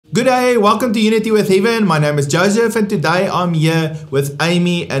Good day, welcome to Unity with Heaven. My name is Joseph and today I'm here with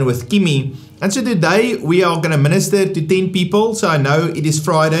Amy and with Kimmy. And so today we are going to minister to 10 people. So I know it is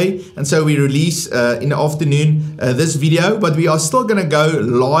Friday and so we release in the afternoon this video. But we are still going to go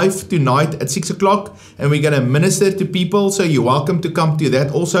live tonight at 6 o'clock and we're going to minister to people. So you're welcome to come to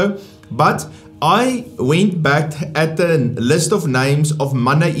that also. But I went back at the list of names of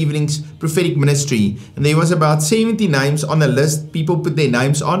Monday evening's prophetic ministry, and there was about 70 names on the list. People put their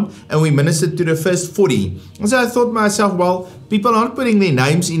names on, and we ministered to the first 40. And so I thought to myself, well, people aren't putting their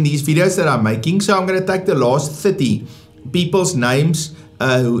names in these videos that I'm making, so I'm going to take the last 30 people's names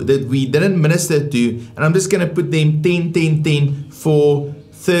that we didn't minister to, and I'm just going to put them 10 for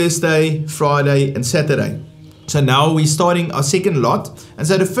Thursday, Friday, and Saturday. So now we're starting our second lot. And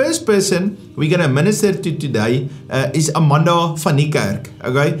so the first person we're going to minister to today is Amanda van Niekerk.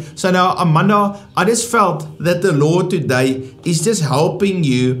 Okay. So now Amanda, I just felt that the Lord today is just helping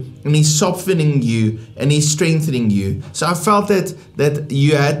you and He's softening you and He's strengthening you. So I felt that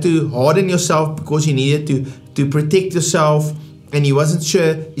you had to harden yourself because you needed to protect yourself. And you wasn't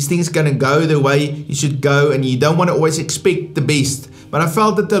sure, is things going to go the way you should go? And you don't want to always expect the best. But I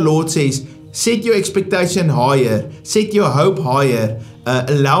felt that the Lord says, set your expectation higher, set your hope higher.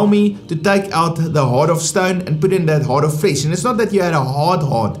 Allow me to take out the heart of stone and put in that heart of flesh. And it's not that you had a hard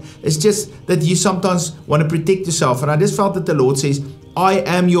heart, it's just that you sometimes want to protect yourself. And I just felt that the Lord says, I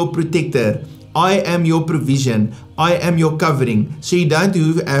am your protector, I am your provision, I am your covering. So you don't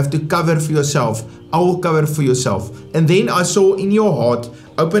have to cover for yourself, I will cover for yourself. And then I saw in your heart,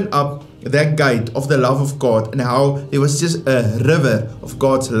 open up that gate of the love of God, and how there was just a river of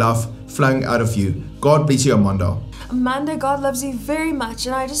God's love flowing out of you. God bless you, Amanda. Amanda, God loves you very much,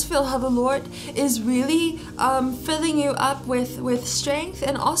 and I just feel how the Lord is really filling you up with strength.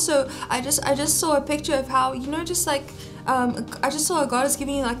 And also I just saw a picture of how, you know, just like I just saw God is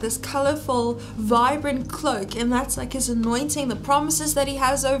giving you like this colorful, vibrant cloak, and that's like His anointing, the promises that He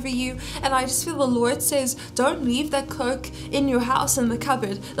has over you. And I just feel the Lord says, don't leave that cloak in your house in the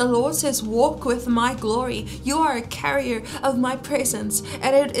cupboard. The Lord says, walk with my glory. You are a carrier of my presence.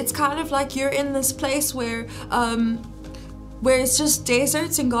 And it's kind of like you're in this place where it's just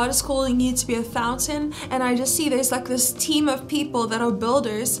deserts and God is calling you to be a fountain. And I just see there's like this team of people that are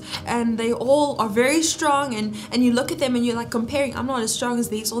builders, and they all are very strong, and you look at them and you're like comparing, I'm not as strong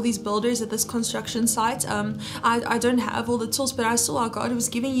as all these builders at this construction site. I don't have all the tools, but I saw how God was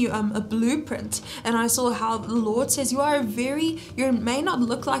giving you a blueprint, and I saw how the Lord says you may not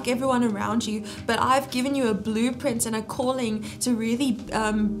look like everyone around you, but I've given you a blueprint and a calling to really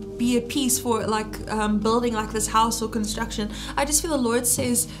be a piece for like building like this house or construction. I just feel the Lord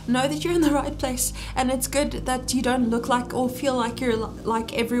says, know that you're in the right place, and it's good that you don't look like or feel like you're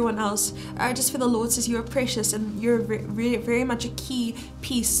like everyone else. I just feel the Lord says you're precious and you're very, very much a key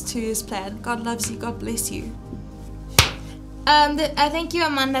piece to His plan. God loves you. God bless you. I thank you,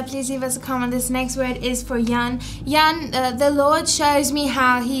 Amanda. Please leave us a comment. This next word is for Jan. Jan, the Lord shows me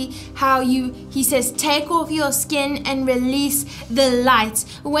how He says, take off your skin and release the light.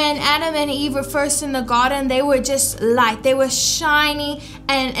 When Adam and Eve were first in the garden, they were just light. They were shiny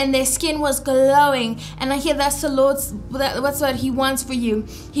and their skin was glowing. And I hear that's the Lord's, that's what He wants for you.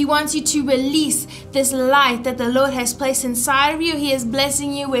 He wants you to release this light that the Lord has placed inside of you. He is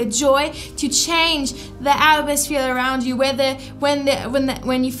blessing you with joy to change the atmosphere around you, whether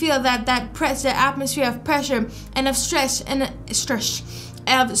when you feel that the atmosphere of pressure and of stress and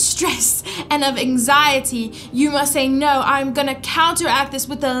of anxiety, you must say, no, I'm gonna counteract this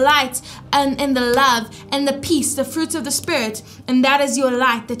with the light and the love and the peace, the fruits of the Spirit, and that is your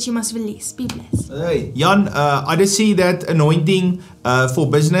light that you must release. Be blessed. Hey, Jan, I just see that anointing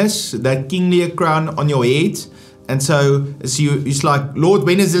for business, that kingly crown on your head. And so it's like, Lord,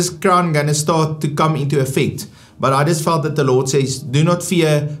 when is this crown gonna start to come into effect? But I just felt that the Lord says, do not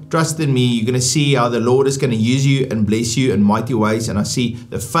fear, trust in me. You're going to see how the Lord is going to use you and bless you in mighty ways. And I see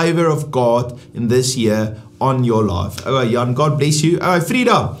the favor of God in this year on your life. All right, Jan, God bless you. All right,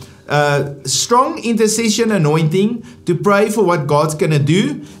 Frida, strong intercession anointing to pray for what God's going to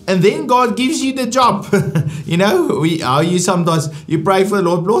do. And then God gives you the job. You know, how you sometimes, you pray for the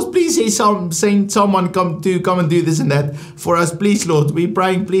Lord, Lord, please send someone come and do this and that for us, please, Lord. We're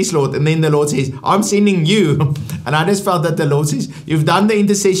praying, please, Lord. And then the Lord says, I'm sending you. And I just felt that the Lord says, you've done the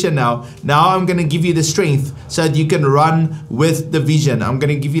intercession now. Now I'm going to give you the strength so that you can run with the vision. I'm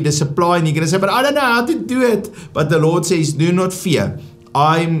going to give you the supply, and you're going to say, but I don't know how to do it. But the Lord says, do not fear.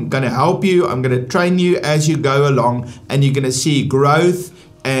 I'm going to help you. I'm going to train you as you go along, and you're going to see growth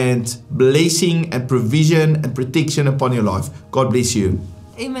and blessing and provision and protection upon your life. God bless you.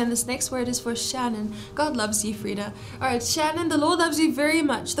 Amen. This next word is for Shannon. God loves you, Frida. All right, Shannon, the Lord loves you very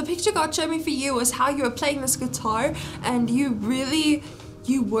much. The picture God showed me for you was how you were playing this guitar and you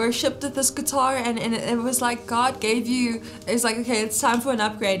worshipped with this guitar, and it was like God gave you, it was like, okay, it's time for an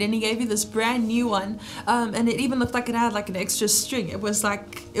upgrade, and he gave you this brand new one, and it even looked like it had like an extra string. It was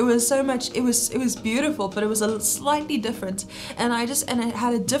like, it was so much, it was beautiful, but it was a slightly different, and it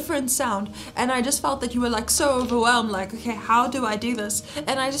had a different sound, and I just felt that you were like so overwhelmed, like, okay, how do I do this?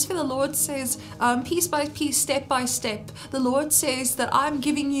 And I just feel the Lord says, piece by piece, step by step, the Lord says that I'm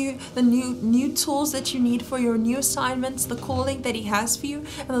giving you the new tools that you need for your new assignments, the calling that he has for you.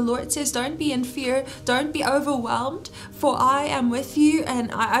 And the Lord says, don't be in fear, don't be overwhelmed, for I am with you.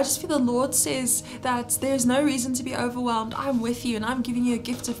 And I just feel the Lord says that there's no reason to be overwhelmed. I'm with you and I'm giving you a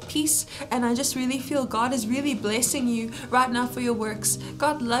gift of peace. And I just really feel God is really blessing you right now for your works.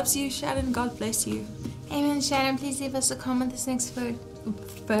 God loves you, Shannon. God bless you. Amen. Shannon, please leave us a comment. This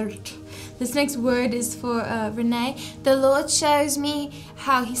next word is for Renee. The Lord shows me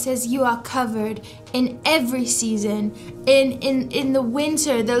how he says you are covered in every season. In the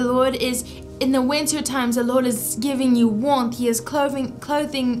winter, the Lord is, in the winter times, the Lord is giving you warmth. He is clothing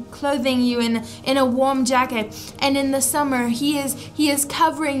you in a warm jacket. And in the summer, He is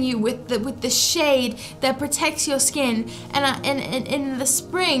covering you with the shade that protects your skin. And in the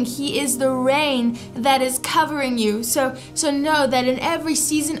spring, He is the rain that is covering you. So know that in every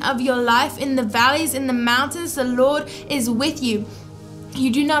season of your life, in the valleys, in the mountains, the Lord is with you. You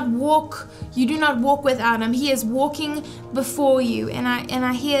do not walk without him. He is walking before you. And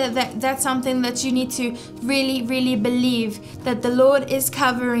I hear that that's something that you need to really, really believe, that the Lord is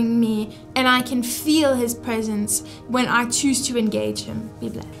covering me and I can feel his presence when I choose to engage him. Be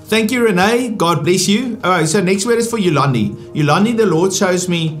blessed. Thank you, Renee. God bless you. All right, so next word is for Yolandi. Yolandi, the Lord shows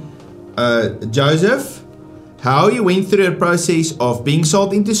me Joseph, how he went through a process of being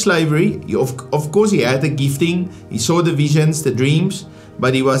sold into slavery. Of course, he had the gifting. He saw the visions, the dreams.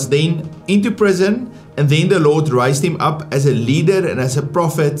 But he was then into prison, and then the Lord raised him up as a leader and as a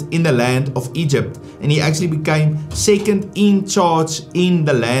prophet in the land of Egypt. And he actually became second in charge in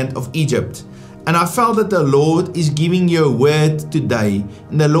the land of Egypt. And I felt that the Lord is giving you a word today.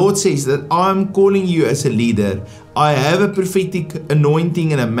 And the Lord says that I'm calling you as a leader. I have a prophetic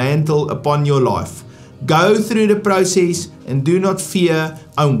anointing and a mantle upon your life. Go through the process and do not fear.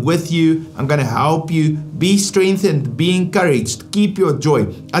 I'm with you. I'm going to help you. Be strengthened. Be encouraged. Keep your joy.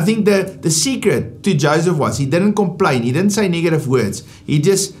 I think the secret to Joseph was he didn't complain. He didn't say negative words. He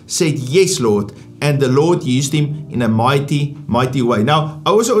just said, yes, Lord. And the Lord used him in a mighty, mighty way. Now,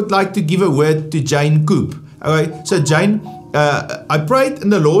 I also would like to give a word to Jane Coop. Okay, so Jane, I prayed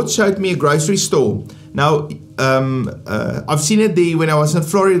and the Lord showed me a grocery store. Now, I've seen it there when I was in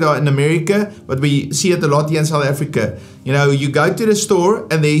Florida in America, but we see it a lot here in South Africa. You know, you go to the store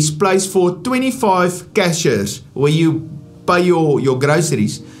and there is place for 25 cashiers where you pay your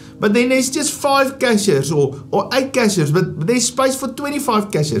groceries. But then there's just 5 cashiers or 8 cashiers, but there's space for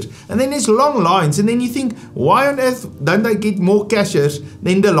 25 cashiers. And then there's long lines. And then you think, why on earth don't they get more cashiers?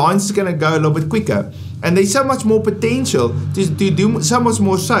 Then the lines is going to go a little bit quicker. And there's so much more potential to do so much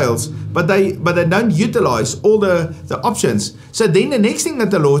more sales, but they don't utilize all the options. So then the next thing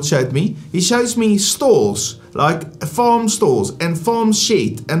that the Lord showed me, he shows me stalls, like farm stalls and farm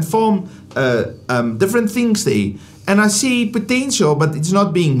shed and farm different things there. And I see potential, but it's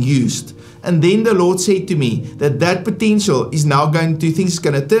not being used. And then the Lord said to me that potential is now things are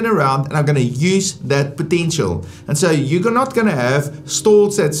going to turn around and I'm going to use that potential. And so you're not going to have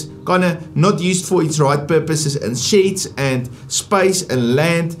stalls that's kind of not used for its right purposes and sheds and space and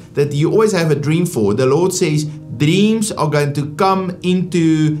land that you always have a dream for. The Lord says dreams are going to come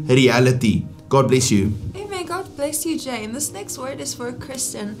into reality. God bless you. Amen. God bless you, Jane. This next word is for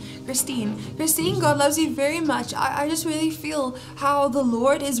Christine, God loves you very much. I just really feel how the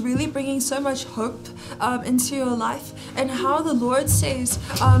Lord is really bringing so much hope into your life, and how the Lord says,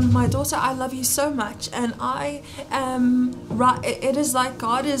 my daughter, I love you so much, and I am right. It is like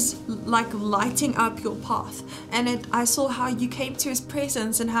God is like lighting up your path, and I saw how you came to his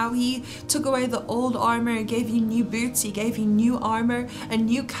presence and how he took away the old armor and gave you new boots. He gave you new armor, a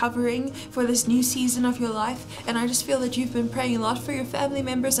new covering for this new season of your life. And I just feel that you've been praying a lot for your family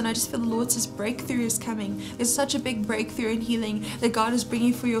members, and I just feel the Lord says breakthrough is coming. There's such a big breakthrough in healing that God is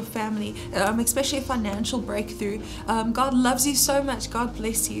bringing for your family, especially a financial breakthrough. God loves you so much. God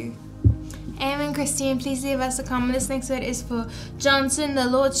bless you. Amen, Christine. Please leave us a comment. This next word is for Johnson. The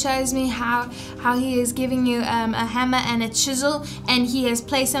Lord shows me how he is giving you a hammer and a chisel, and he has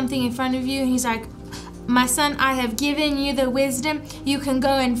placed something in front of you, and he's like, my son, I have given you the wisdom. You can go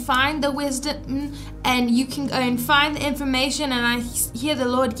and find the wisdom and you can go and find the information. And I hear the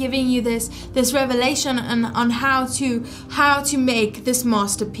Lord giving you this revelation on how to make this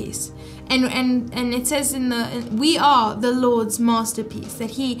masterpiece. And it says we are the Lord's masterpiece,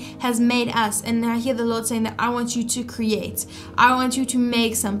 that He has made us. And I hear the Lord saying that I want you to create. I want you to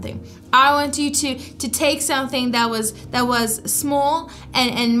make something. I want you to take something that was small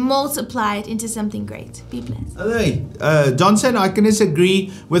and multiply it into something great. Be blessed. Okay, Johnson, I can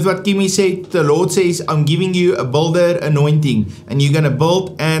disagree with what Kimmy said. The Lord says, I'm giving you a builder anointing, and you're going to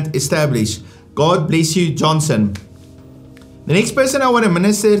build and establish. God bless you, Johnson. The next person I want to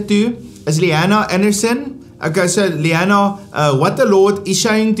minister to is Liana Anderson. Okay, so Liana, what the Lord is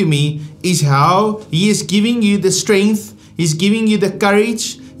showing to me is how He is giving you the strength, He's giving you the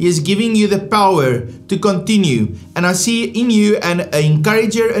courage, He is giving you the power to continue. And I see in you an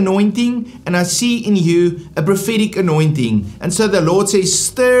encourager anointing, and I see in you a prophetic anointing. And so the Lord says,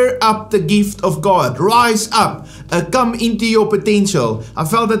 stir up the gift of God, rise up, come into your potential. I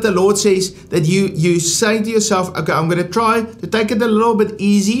felt that the Lord says that you say to yourself, okay, I'm going to try to take it a little bit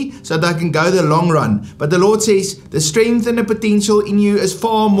easy so that I can go the long run. But the Lord says the strength and the potential in you is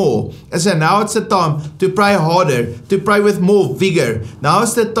far more. And so now it's the time to pray harder, to pray with more vigor. Now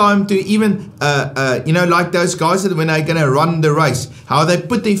it's the time to even, like those guys that when they're going to run the race, how they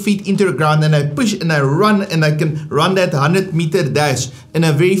put their feet into the ground and they push and they run, and they can run that 100-meter dash in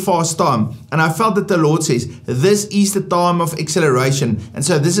a very fast time. And I felt that the Lord says, this is the time of acceleration. And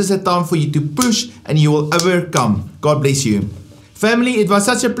so this is the time for you to push, and you will overcome. God bless you. Family, it was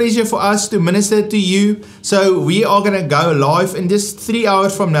such a pleasure for us to minister to you. So we are going to go live in just 3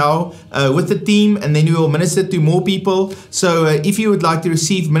 hours from now with the team, and then we will minister to more people. So if you would like to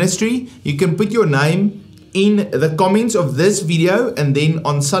receive ministry, you can put your name in the comments of this video, and then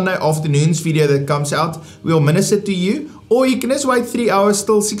on Sunday afternoon's video that comes out, we'll minister to you. Or you can just wait 3 hours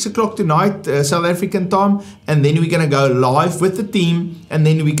till 6 o'clock tonight, South African time, and then we're going to go live with the team, and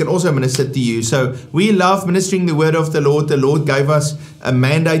then we can also minister to you. So we love ministering the word of the Lord. The Lord gave us a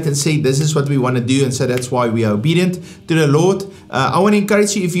mandate and said, this is what we want to do, and so that's why we are obedient to the Lord. I want to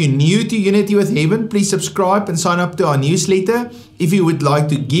encourage you, if you're new to Unity with Heaven, please subscribe and sign up to our newsletter. If you would like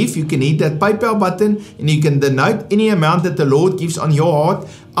to give, you can hit that PayPal button, and you can donate any amount that the Lord gives on your heart.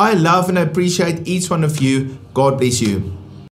 I love and appreciate each one of you. God bless you.